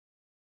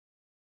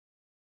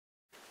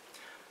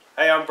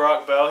Hey, I'm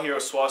Brock Bell here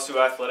with SWOSU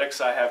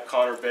Athletics. I have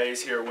Connor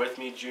Bays here with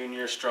me,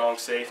 junior strong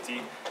safety.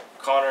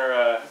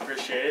 Connor,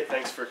 appreciate it.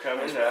 Thanks for coming.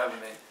 Thanks for having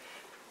me.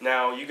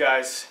 Now, you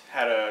guys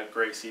had a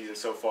great season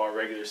so far,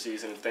 regular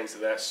season and things of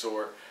that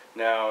sort.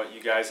 Now,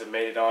 you guys have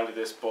made it onto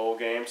this bowl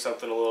game,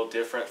 something a little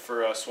different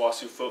for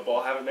SWOSU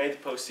football. Haven't made the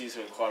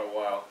postseason in quite a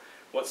while.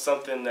 What's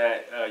something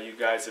that you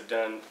guys have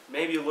done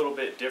maybe a little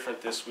bit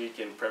different this week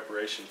in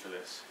preparation for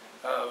this?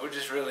 We're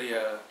just really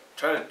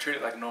trying to treat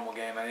it like a normal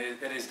game. I mean,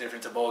 it is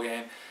different. It's a bowl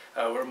game.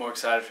 We're more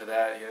excited for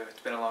that. You know, it's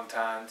been a long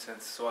time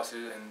since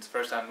SWOSU, and it's the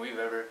first time we've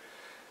ever,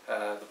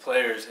 the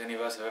players, any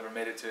of us have ever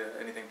made it to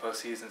anything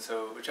postseason.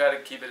 So we try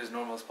to keep it as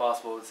normal as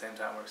possible. At the same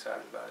time, we're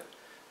excited about it.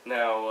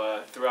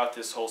 Now, throughout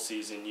this whole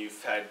season,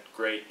 you've had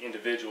great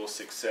individual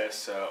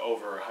success,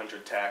 over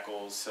 100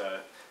 tackles,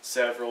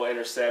 several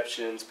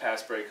interceptions,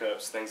 pass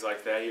breakups, things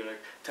like that, even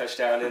a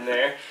touchdown in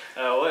there.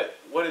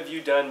 What have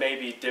you done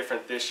maybe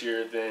different this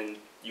year than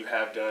you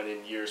have done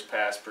in years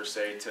past, per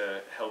se, to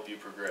help you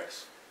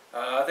progress?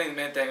 I think the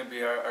main thing would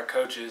be our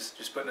coaches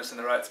just putting us in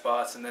the right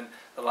spots, and then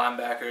the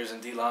linebackers and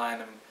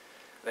D-line. I mean,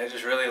 they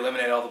just really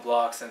eliminate all the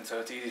blocks, and so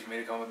it's easy for me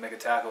to come and make a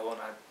tackle,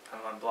 and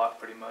I'm unblocked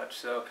pretty much.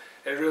 So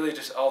it really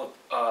just all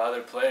the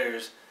other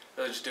players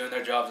really just doing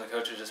their jobs, and the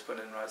coaches just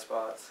putting it in the right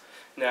spots.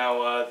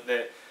 Now,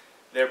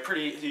 they're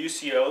pretty, the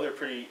UCO, they're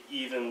pretty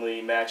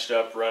evenly matched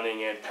up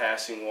running and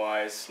passing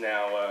wise.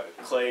 Now,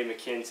 Clay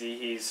McKenzie,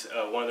 he's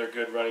one of their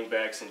good running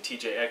backs, and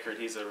TJ Eckert,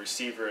 he's a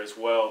receiver as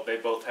well. They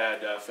both had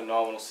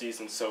phenomenal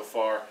seasons so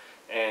far,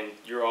 and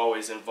you're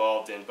always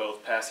involved in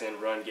both pass and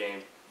run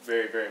game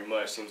very, very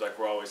much. Seems like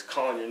we're always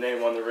calling your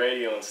name on the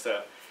radio and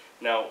stuff.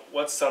 Now,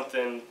 what's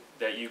something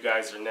that you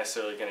guys are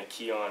necessarily going to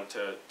key on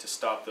to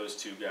stop those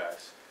two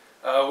guys?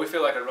 We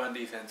feel like our run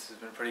defense has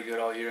been pretty good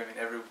all year. I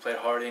mean, we played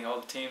Harding,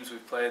 all the teams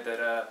we've played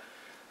that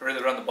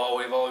really run the ball,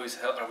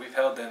 we've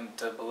held them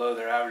to below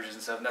their averages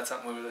and stuff, and that's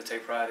something we really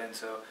take pride in.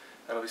 So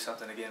that'll be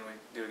something again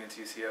we do against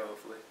UCO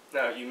hopefully.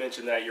 Now, you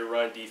mentioned that your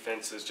run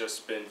defense has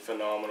just been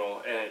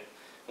phenomenal, and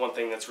one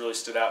thing that's really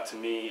stood out to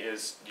me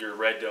is your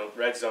red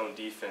zone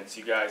defense.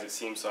 You guys, it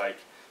seems like,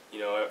 you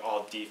know,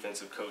 all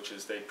defensive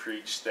coaches, they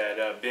preach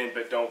that bend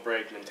but don't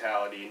break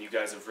mentality, and you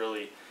guys have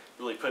really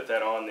put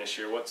that on this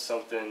year. What's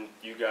something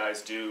you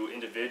guys do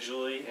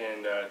individually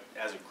and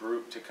as a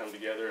group to come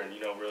together and,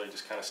 you know, really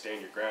just kind of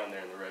stand your ground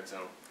there in the red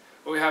zone?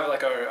 Well, we have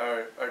like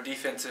our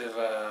defensive,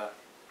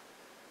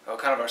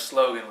 kind of our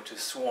slogan, which is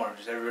swarm,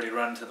 just everybody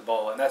run to the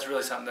ball, and that's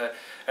really something that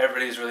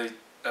everybody's really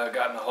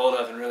gotten a hold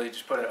of and really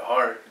just put it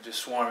hard.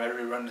 Just swarm,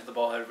 everybody run to the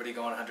ball, everybody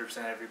going 100%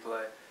 every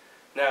play.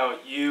 Now,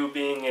 you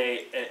being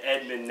an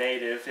Edmond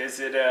native, is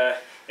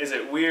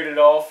it weird at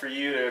all for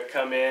you to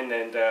come in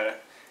and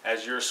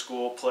as your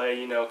school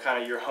play, you know,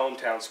 kind of your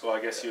hometown school,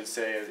 I guess you would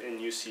say, in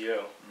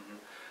UCO?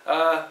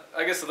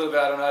 I guess a little bit.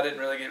 I don't know. I didn't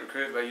really get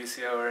recruited by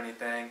UCO or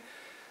anything,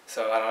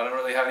 so I don't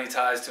really have any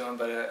ties to them.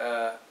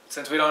 But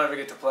since we don't ever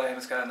get to play them,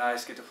 it's kind of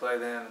nice to get to play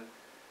them and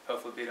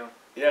hopefully beat them.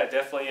 Yeah,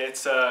 definitely.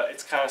 It's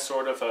kind of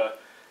sort of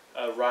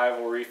a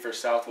rivalry for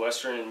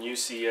Southwestern and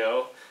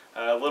UCO.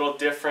 A little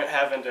different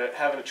having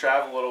to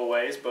travel a little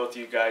ways. Both of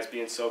you guys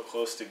being so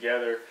close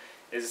together.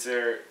 Is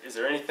there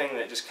anything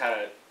that just kind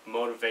of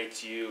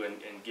motivates you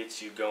and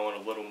gets you going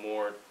a little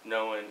more,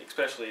 knowing,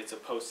 especially it's a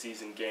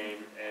postseason game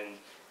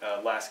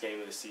and last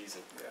game of the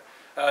season?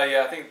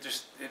 Yeah, I think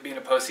just it being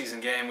a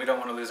postseason game, we don't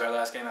want to lose our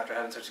last game after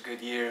having such a good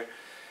year,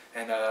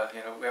 and you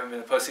know, we haven't been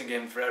in a postseason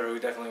game forever. We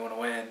definitely want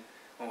to win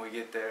when we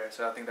get there,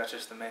 so I think that's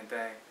just the main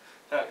thing.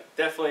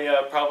 Definitely,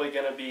 probably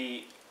going to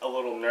be a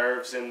little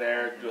nerves in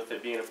there with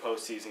it being a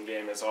postseason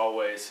game as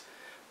always.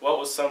 What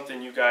was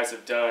something you guys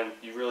have done?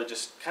 You really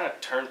just kind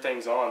of turned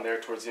things on there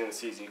towards the end of the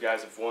season. You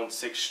guys have won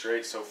 6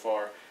 straight so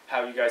far.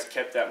 How have you guys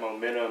kept that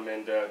momentum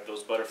and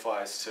those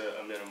butterflies to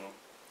a minimum?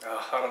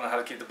 I don't know how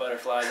to keep the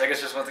butterflies. I guess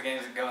just once the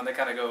games get going, they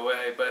kind of go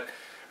away. But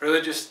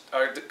really just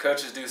our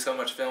coaches do so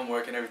much film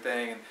work and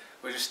everything, and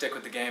we just stick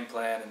with the game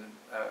plan. And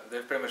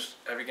they've pretty much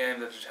every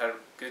game they've just had a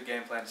good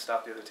game plan to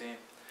stop the other team.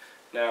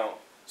 Now,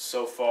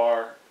 so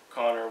far,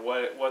 Connor,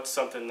 what's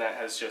something that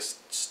has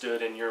just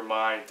stood in your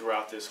mind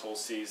throughout this whole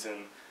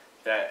season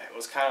that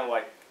was kind of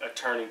like a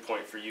turning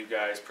point for you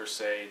guys, per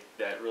se,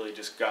 that really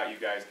just got you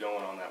guys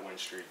going on that win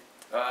streak?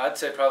 I'd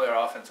say probably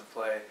our offensive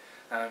play.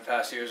 In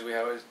past years, we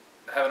haven't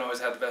always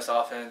had the best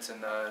offense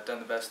and done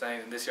the best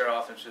things. And this year,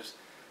 our offense just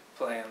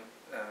playing,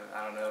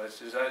 I don't know, it's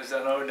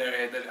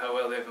unordinary how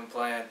well they've been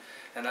playing.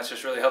 And that's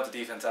just really helped the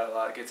defense out a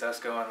lot. It gets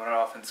us going when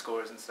our offense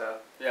scores and stuff.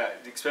 Yeah,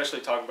 especially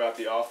talking about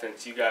the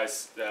offense. You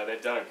guys,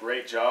 they've done a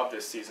great job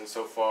this season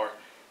so far.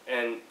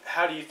 And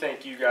how do you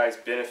think you guys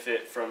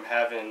benefit from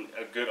having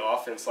a good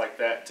offense like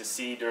that to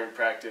see during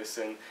practice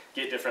and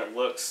get different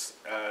looks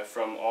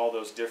from all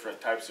those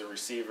different types of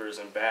receivers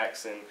and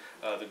backs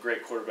and the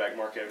great quarterback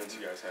Mark Evans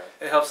you guys have?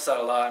 It helps us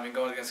out a lot. I mean,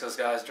 going against those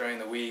guys during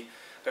the week,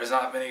 there's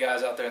not many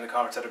guys out there in the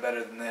conference that are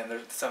better than them.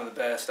 They're some of the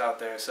best out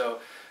there. So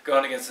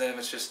going against them,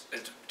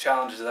 it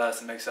challenges us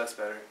and makes us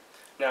better.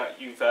 Now,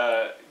 you've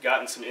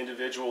gotten some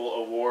individual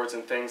awards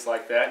and things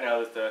like that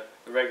now that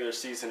the regular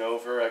season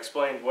over.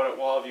 Explain what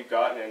all have you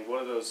gotten and what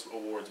do those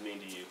awards mean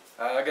to you?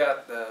 I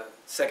got the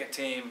second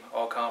team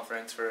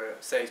all-conference for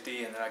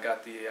safety, and then I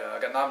got I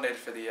got nominated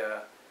for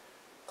the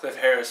Cliff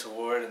Harris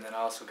Award, and then I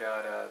also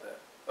got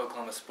the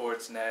Oklahoma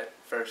Sports Net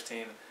first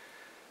team.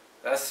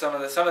 That's some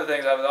of the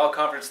things. The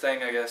all-conference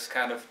thing, I guess,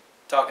 kind of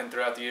talking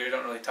throughout the year.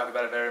 Don't really talk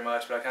about it very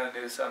much, but I kind of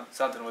knew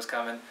something was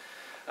coming.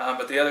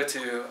 But the other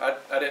two,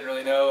 I didn't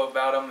really know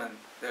about them,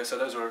 and so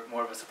those were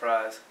more of a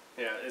surprise.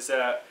 Yeah, is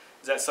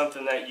that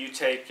something that you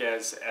take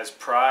as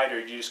pride,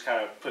 or do you just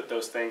kind of put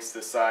those things to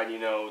the side? You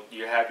know,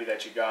 you're happy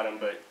that you got them,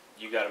 but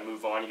you got to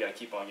move on. You got to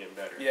keep on getting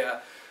better.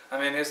 Yeah,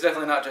 I mean, it's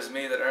definitely not just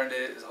me that earned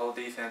it. It's the whole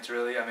defense,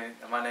 really. I mean,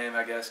 my name,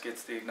 I guess,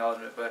 gets the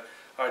acknowledgement, but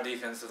our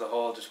defense as a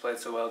whole just played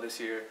so well this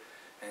year,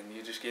 and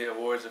you just get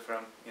awards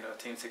from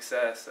team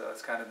success. So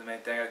that's kind of the main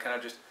thing. I kind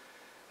of just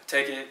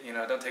take it,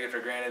 don't take it for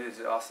granted. It's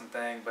an awesome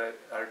thing, but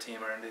our team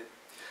earned it.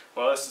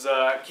 Well, this is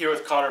here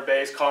with Connor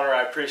Bays. Connor,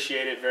 I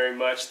appreciate it very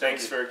much.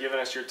 Thanks for giving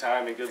us your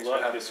time, and good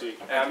luck this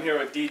week. I'm here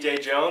with DJ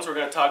Jones. We're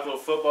going to talk a little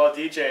football.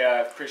 DJ,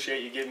 I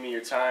appreciate you giving me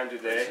your time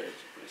today.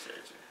 Appreciate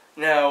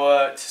you.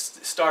 Now, to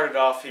start it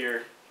off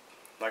here,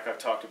 like I've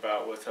talked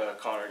about with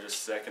Connor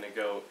just a second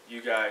ago,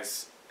 you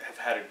guys have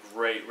had a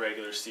great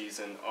regular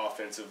season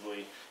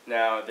offensively.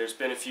 Now, there's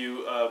been a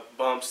few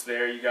bumps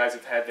there you guys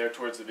have had there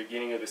towards the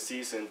beginning of the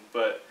season,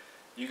 but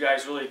you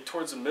guys really,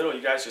 towards the middle,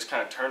 you guys just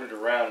kind of turned it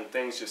around, and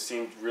things just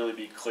seemed to really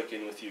be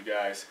clicking with you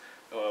guys.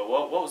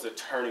 What was the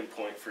turning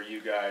point for you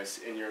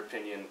guys, in your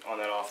opinion, on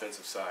that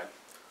offensive side?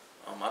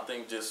 I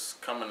think just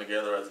coming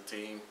together as a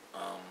team,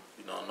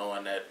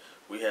 knowing that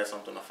we had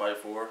something to fight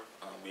for.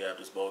 We have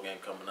this bowl game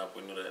coming up.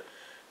 We knew that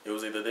it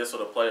was either this or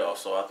the playoffs.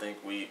 So I think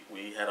we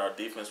had our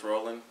defense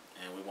rolling,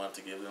 and we wanted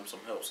to give them some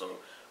help. So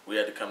we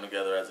had to come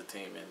together as a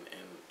team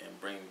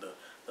and bring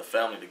the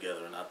family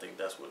together, and I think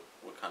that's what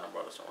kind of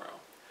brought us around.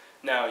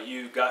 Now,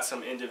 you got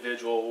some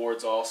individual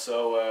awards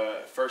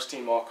also. First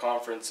team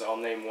all-conference, I'll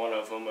name one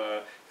of them.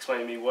 Explain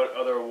to me, what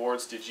other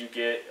awards did you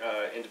get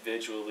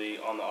individually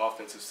on the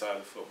offensive side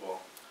of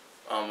football?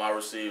 I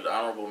received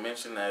honorable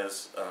mention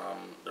as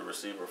the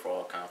receiver for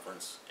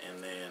all-conference,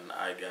 and then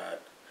I got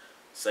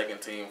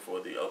second team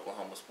for the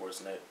Oklahoma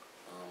Sports Net.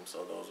 So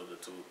those are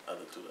the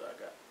other two that I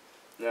got.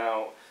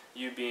 Now,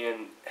 you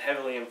being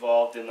heavily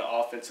involved in the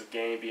offensive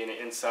game, being an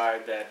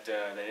inside that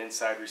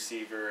inside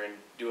receiver and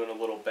doing a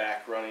little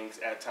back runnings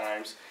at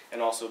times,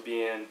 and also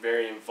being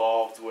very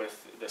involved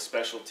with the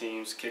special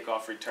teams,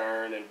 kickoff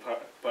return and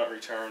punt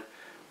return.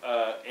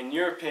 In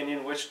your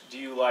opinion, which do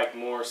you like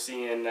more,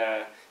 seeing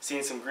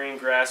some green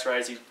grass right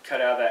as you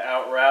cut out that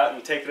out route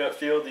and take it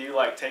upfield? Do you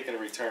like taking a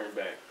return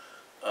back?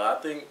 I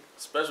think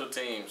special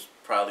teams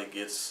probably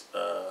gets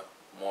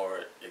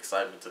more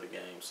excitement to the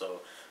game.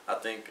 So I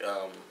think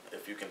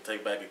if you can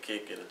take back a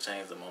kick, it'll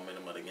change the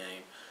momentum of the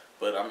game.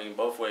 But I mean,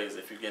 both ways.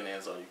 If you get in the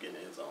end zone, you get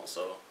in the end zone.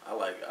 So I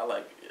like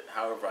it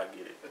however I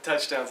get it. A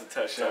touchdown's a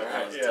touchdown,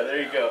 right? Yeah,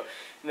 there you go.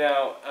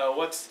 Now,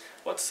 what's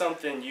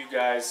something you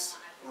guys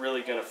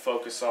really going to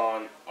focus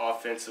on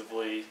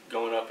offensively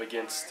going up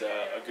against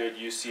a good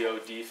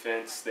UCO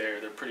defense?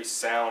 They're pretty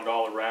sound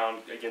all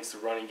around against the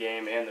running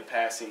game and the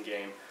passing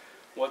game.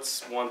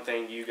 What's one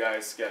thing you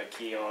guys got a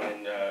key on,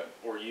 and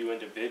or you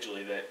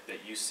individually, that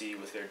you see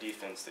with their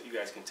defense that you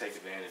guys can take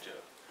advantage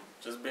of?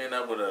 Just being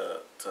able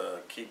to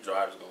keep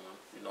drives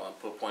going, and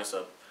put points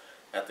up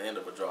at the end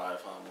of a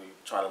drive. We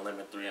try to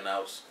limit 3 and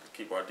outs,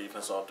 keep our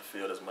defense off the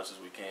field as much as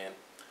we can,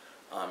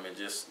 and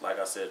just, like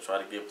I said,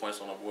 try to get points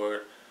on the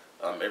board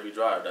every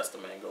drive. That's the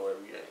main goal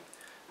every game.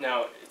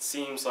 Now, it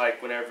seems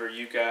like whenever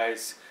you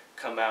guys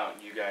come out,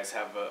 you guys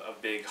have a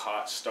big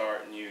hot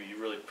start, and you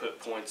really put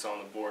points on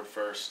the board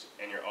first,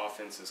 and your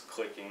offense is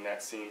clicking.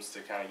 That seems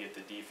to kind of get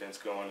the defense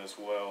going as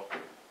well.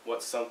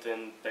 What's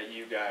something that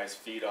you guys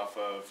feed off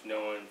of,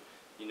 knowing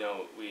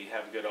we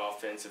have a good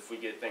offense? If we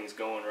get things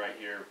going right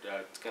here,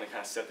 it's going to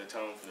kind of set the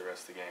tone for the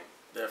rest of the game.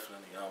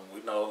 Definitely.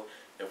 We know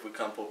if we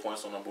come put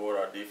points on the board,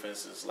 our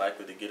defense is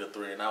likely to get a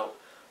 3 and out,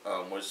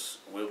 which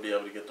we'll be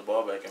able to get the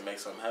ball back and make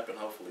something happen,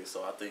 hopefully.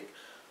 So I think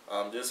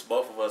just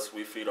both of us,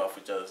 we feed off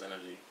each other's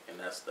energy, and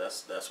that's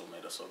what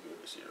made us so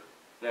good this year.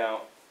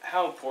 Now,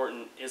 how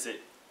important is it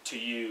to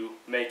you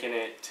making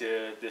it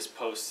to this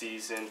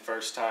postseason,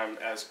 first time,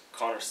 as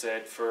Connor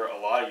said, for a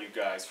lot of you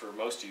guys, for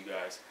most of you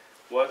guys?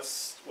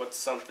 What's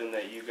something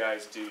that you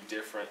guys do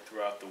different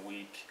throughout the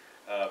week,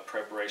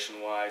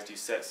 preparation-wise? Do you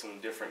set some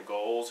different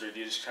goals, or do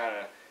you just try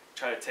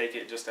to take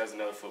it just as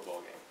another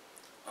football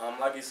game?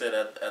 Like you said,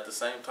 at the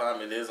same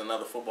time, it is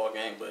another football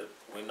game, but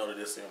we know that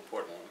it's an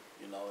important one.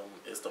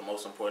 It's the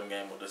most important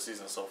game of the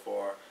season so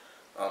far,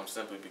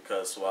 simply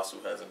because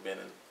SWOSU hasn't been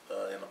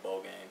in a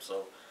bowl game.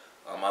 So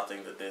I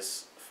think that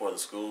this, for the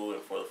school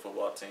and for the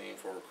football team,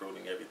 for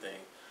recruiting, everything,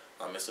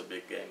 it's a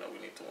big game that we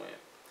need to win.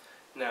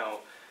 Now,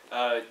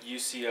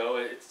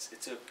 UCO,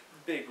 it's a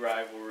big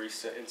rivalry,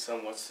 in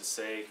some wants to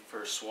say,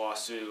 for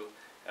SWOSU.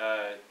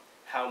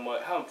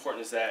 how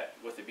important is that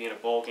with it being a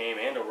bowl game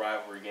and a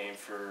rivalry game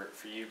for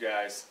you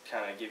guys,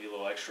 kind of give you a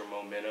little extra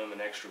momentum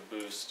and extra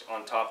boost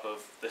on top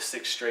of the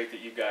 6 straight that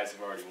you guys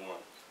have already won?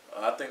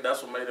 I think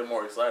that's what made it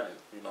more exciting.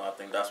 You know, I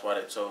think that's why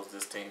they chose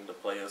this team to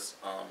play us.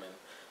 And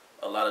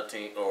a lot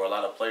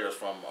of players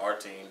from our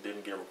team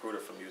didn't get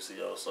recruited from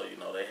UCO, so you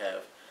know they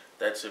have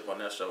that chip on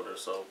their shoulder.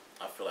 So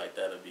I feel like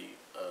that'll be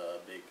a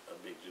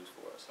big juice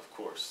for us. Of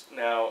course.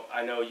 Now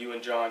I know you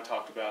and John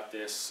talked about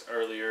this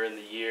earlier in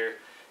the year.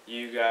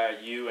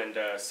 You and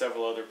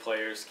several other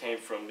players came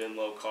from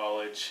Menlo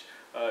College.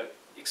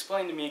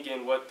 Explain to me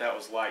again what that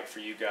was like for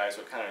you guys,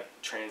 what kind of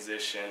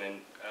transition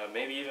and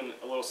maybe even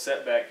a little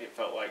setback it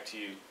felt like to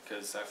you,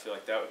 because I feel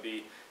like that would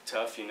be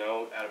tough, you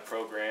know, at a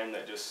program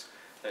that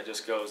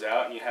just goes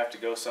out and you have to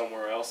go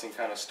somewhere else and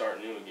kind of start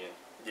new again.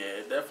 Yeah,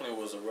 it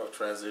definitely was a rough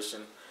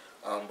transition,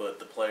 but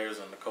the players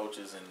and the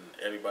coaches and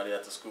everybody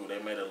at the school, they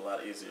made it a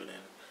lot easier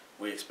than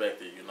we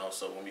expected, you know.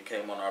 So when we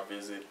came on our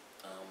visit,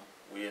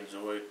 we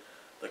enjoyed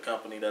the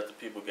company that the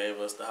people gave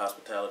us, the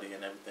hospitality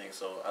and everything.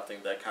 So I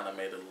think that kind of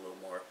made it a little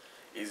more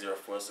easier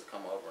for us to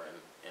come over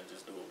and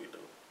just do what we do.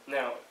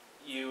 Now,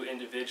 you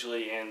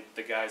individually and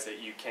the guys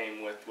that you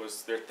came with,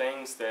 was there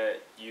things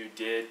that you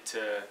did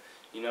to,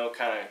 you know,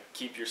 kind of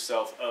keep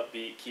yourself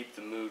upbeat, keep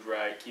the mood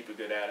right, keep a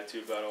good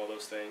attitude about all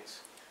those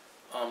things?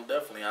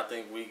 Definitely. I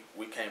think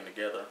we came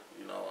together,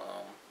 you know,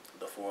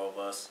 the 4 of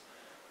us.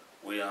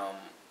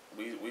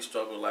 We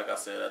struggled, like I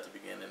said, at the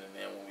beginning, and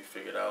then when we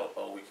figured out,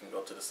 oh, we can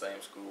go to the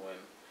same school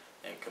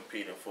and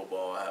compete in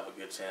football, have a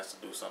good chance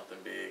to do something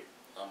big,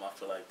 I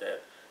feel like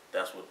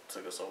that's what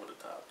took us over the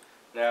top.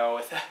 Now,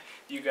 with that,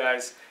 you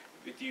guys,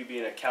 with you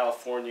being a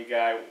California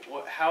guy,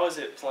 how is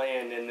it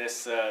playing in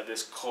this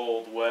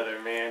cold weather,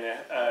 man?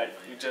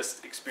 You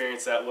just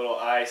experienced that little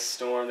ice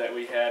storm that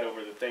we had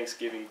over the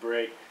Thanksgiving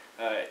break.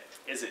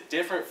 Is it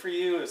different for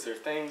you? Is there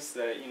things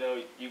that, you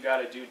know, you got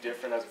to do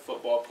different as a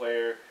football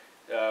player,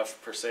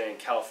 per se, in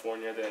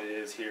California than it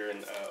is here in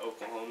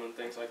Oklahoma and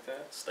things like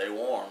that? Stay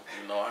warm,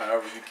 you know,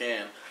 however you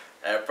can.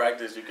 At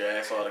practice, you can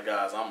ask all the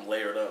guys. I'm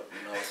layered up,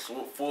 you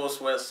know, full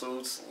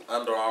sweatsuits,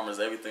 Under Armours,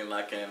 everything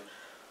I can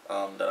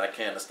that I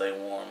can to stay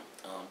warm.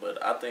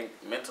 But I think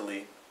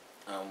mentally,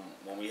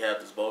 when we have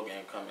this bowl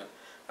game coming,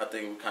 I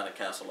think we kind of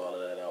cancel all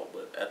of that out.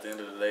 But at the end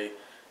of the day,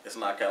 it's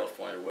not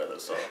California weather,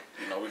 so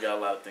you know we got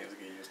a lot of things to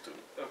get used to.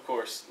 Of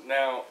course.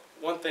 Now,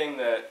 one thing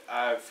that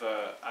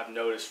I've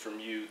noticed from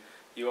you,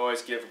 you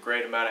always give a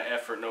great amount of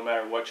effort no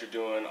matter what you're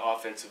doing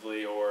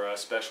offensively or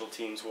special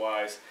teams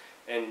wise.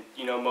 And,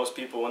 you know, most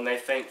people, when they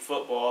think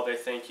football, they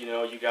think, you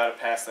know, you got to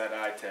pass that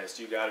eye test.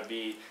 You got to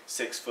be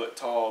 6 foot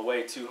tall,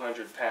 weigh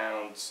 200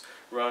 pounds,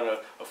 run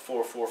a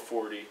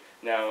 4.40.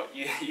 Now,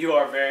 you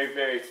are very,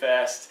 very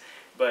fast,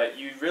 but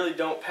you really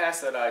don't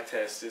pass that eye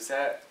test. Is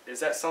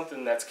that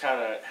something that's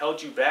kind of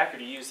held you back, or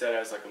do you use that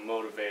as like a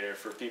motivator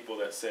for people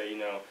that say, you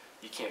know,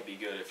 you can't be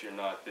good if you're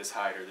not this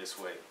height or this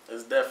weight?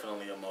 It's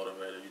definitely a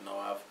motivator. You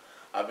know,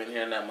 I've been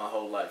hearing that my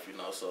whole life, you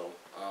know, so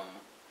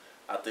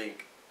I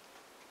think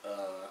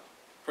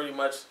pretty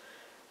much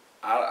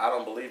I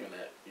don't believe in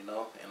that, you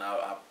know, and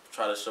I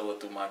try to show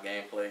it through my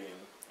gameplay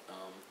and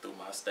through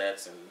my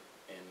stats and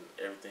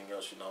everything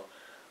else, you know.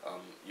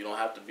 You don't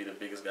have to be the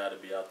biggest guy to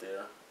be out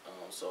there.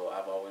 So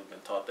I've always been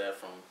taught that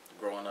from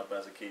growing up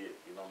as a kid.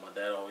 You know, my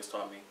dad always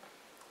taught me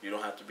you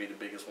don't have to be the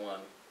biggest one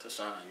to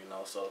shine, you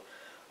know. So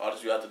all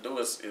that you have to do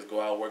is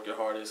go out, work your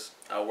hardest,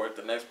 outwork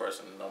the next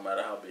person, no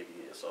matter how big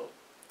he is. So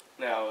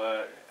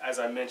now, as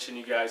I mentioned,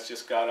 you guys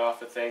just got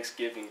off a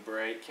Thanksgiving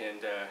break,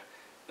 and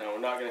now we're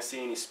not going to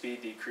see any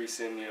speed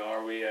decreasing. You know,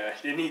 are we?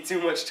 Didn't eat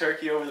too much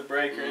turkey over the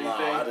break or anything?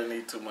 No, I didn't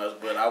eat too much,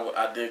 but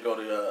I did go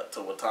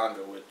to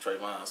Watanga with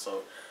Trayvon,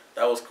 so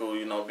that was cool.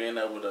 You know, being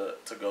able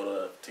to go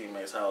to a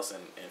teammate's house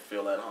and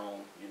feel at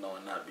home, you know,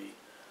 and not be,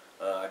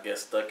 I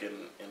guess, stuck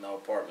in our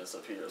apartments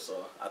up here.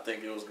 So I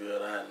think it was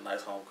good. I had a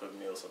nice home cooked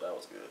meal, so that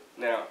was good.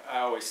 Now, I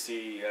always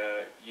see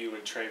you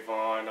and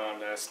Trayvon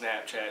on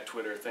Snapchat,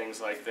 Twitter,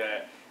 things like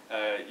that.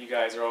 You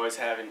guys are always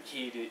having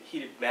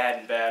heated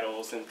Madden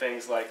battles and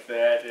things like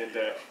that, and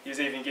he was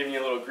even giving you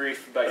a little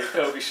grief about your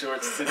Kobe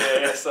shorts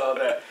today. I saw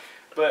that.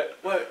 But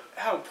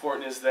how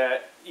important is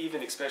that,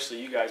 even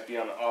especially you guys being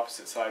on the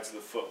opposite sides of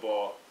the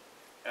football,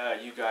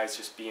 you guys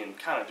just being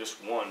kind of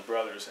just one,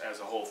 brothers as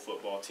a whole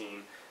football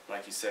team,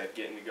 like you said,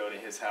 getting to go to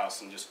his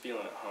house and just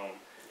feeling at home.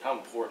 How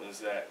important is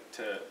that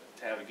to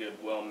have a good,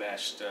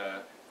 well-meshed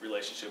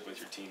relationship with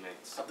your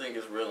teammates? I think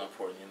it's real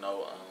important, you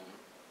know,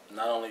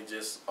 not only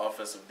just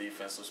offensive,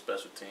 defensive,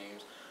 special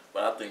teams,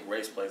 but I think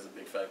race plays a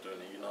big factor in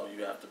it. You know,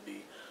 you have to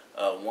be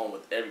one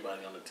with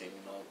everybody on the team,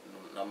 you know,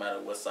 no matter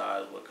what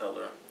size, what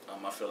color.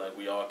 I feel like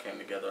we all came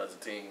together as a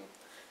team,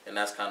 and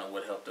that's kind of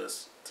what helped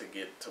us to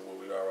get to where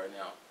we are right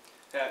now.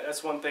 Yeah,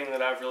 that's one thing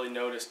that I've really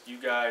noticed.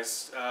 You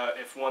guys,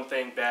 if one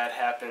thing bad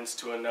happens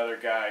to another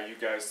guy, you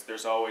guys,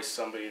 there's always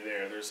somebody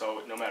there. There's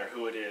always, no matter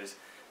who it is,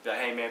 that,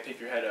 hey man, pick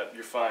your head up,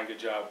 you're fine, good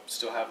job,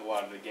 still have a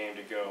lot of the game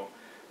to go.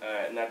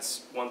 And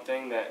that's one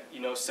thing that, you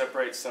know,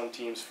 separates some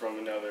teams from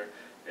another.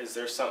 is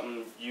there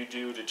something you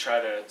do to try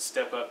to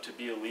step up to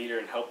be a leader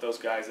and help those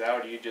guys out,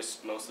 or do you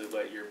just mostly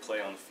let your play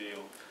on the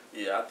field?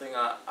 Yeah, I think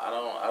I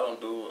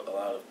don't do a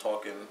lot of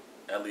talking,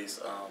 at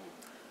least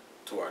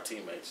to our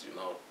teammates. You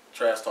know,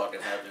 trash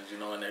talking happens, you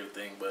know, and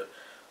everything. But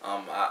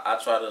I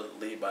try to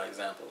lead by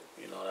example.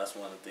 You know, that's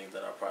one of the things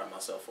that I pride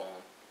myself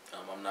on.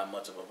 I'm not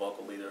much of a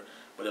vocal leader,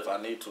 but if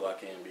I need to, I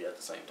can be at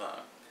the same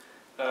time.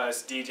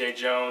 It's DJ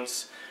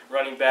Jones,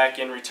 running back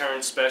and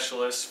return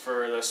specialist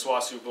for the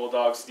SWOSU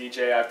Bulldogs.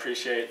 DJ, I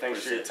appreciate it.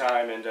 Thanks for your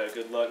time, and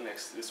good luck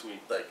this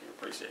week. Thank you.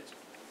 Appreciate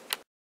you.